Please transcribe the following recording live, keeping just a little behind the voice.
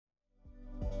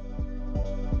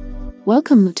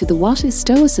Welcome to the What is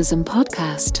Stoicism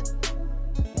podcast.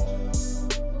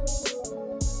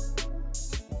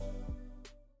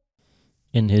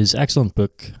 In his excellent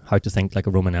book, How to Think Like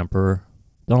a Roman Emperor,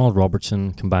 Donald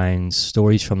Robertson combines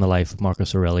stories from the life of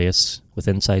Marcus Aurelius with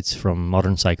insights from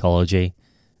modern psychology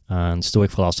and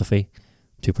Stoic philosophy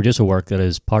to produce a work that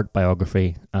is part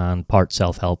biography and part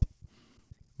self-help.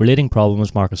 Relating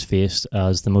problems Marcus faced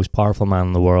as the most powerful man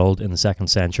in the world in the 2nd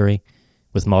century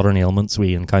with modern ailments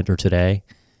we encounter today,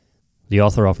 the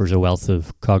author offers a wealth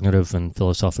of cognitive and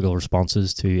philosophical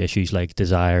responses to issues like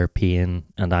desire, pain,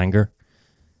 and anger.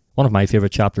 One of my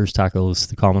favourite chapters tackles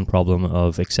the common problem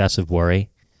of excessive worry.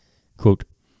 Quote,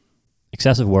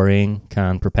 "Excessive worrying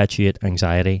can perpetuate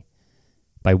anxiety.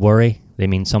 By worry, they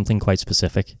mean something quite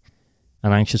specific,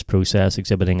 an anxious process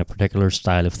exhibiting a particular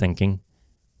style of thinking.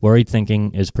 Worried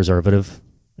thinking is preservative.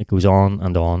 It goes on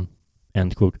and on."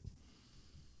 End quote.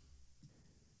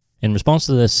 In response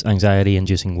to this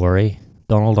anxiety-inducing worry,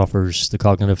 Donald offers the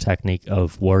cognitive technique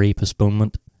of worry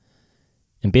postponement.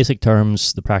 In basic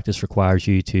terms, the practice requires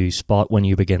you to spot when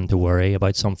you begin to worry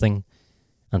about something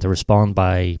and to respond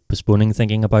by postponing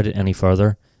thinking about it any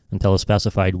further until a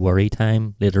specified worry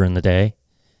time later in the day.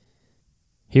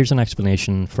 Here's an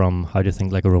explanation from How to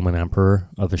Think Like a Roman Emperor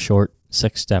of a short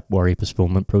 6-step worry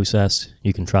postponement process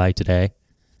you can try today.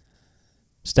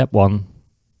 Step 1.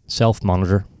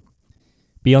 Self-monitor.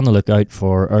 Be on the lookout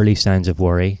for early signs of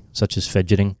worry, such as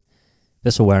fidgeting.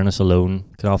 This awareness alone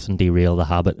can often derail the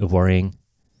habit of worrying.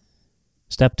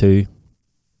 Step 2.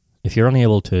 If you're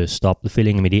unable to stop the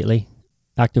feeling immediately,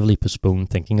 actively postpone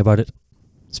thinking about it.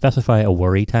 Specify a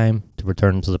worry time to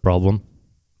return to the problem.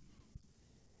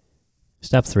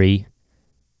 Step 3.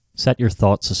 Set your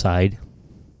thoughts aside.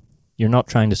 You're not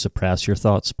trying to suppress your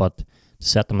thoughts, but to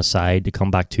set them aside to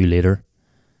come back to later.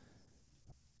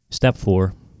 Step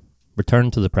 4.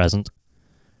 Return to the present.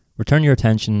 Return your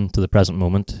attention to the present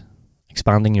moment,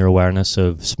 expanding your awareness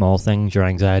of small things your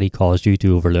anxiety caused you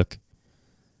to overlook.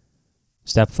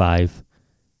 Step 5.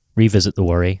 Revisit the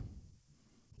worry.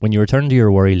 When you return to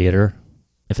your worry later,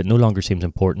 if it no longer seems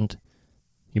important,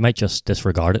 you might just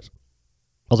disregard it.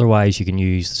 Otherwise, you can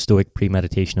use the Stoic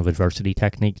premeditation of adversity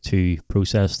technique to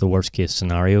process the worst case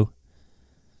scenario.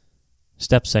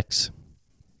 Step 6.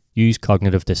 Use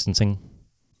cognitive distancing.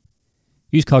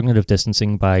 Use cognitive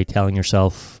distancing by telling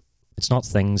yourself, it's not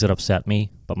things that upset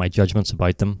me, but my judgments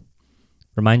about them.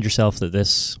 Remind yourself that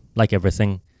this, like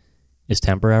everything, is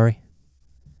temporary.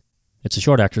 It's a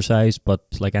short exercise, but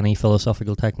like any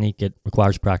philosophical technique, it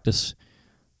requires practice.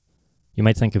 You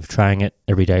might think of trying it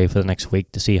every day for the next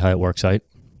week to see how it works out.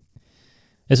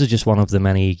 This is just one of the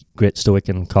many great Stoic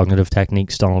and cognitive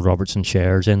techniques Donald Robertson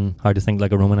shares in How to Think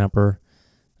Like a Roman Emperor,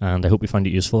 and I hope you find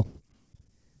it useful.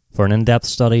 For an in-depth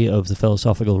study of the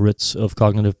philosophical roots of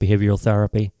cognitive behavioural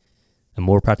therapy and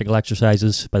more practical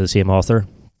exercises by the same author,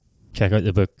 check out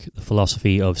the book The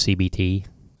Philosophy of CBT,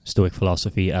 Stoic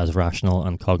Philosophy as Rational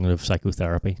and Cognitive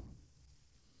Psychotherapy.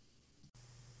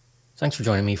 Thanks for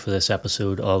joining me for this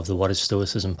episode of the What is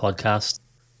Stoicism podcast.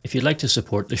 If you'd like to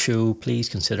support the show, please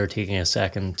consider taking a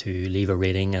second to leave a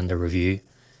rating and a review.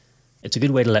 It's a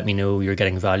good way to let me know you're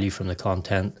getting value from the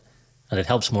content, and it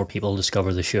helps more people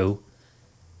discover the show.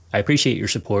 I appreciate your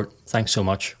support. Thanks so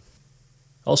much.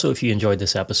 Also, if you enjoyed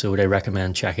this episode, I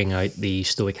recommend checking out the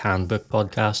Stoic Handbook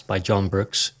podcast by John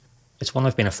Brooks. It's one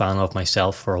I've been a fan of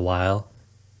myself for a while.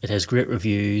 It has great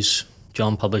reviews.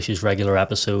 John publishes regular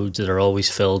episodes that are always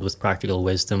filled with practical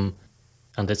wisdom,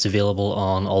 and it's available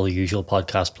on all the usual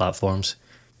podcast platforms.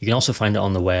 You can also find it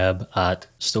on the web at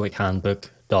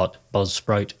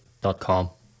stoichandbook.buzzsprout.com.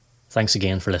 Thanks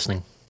again for listening.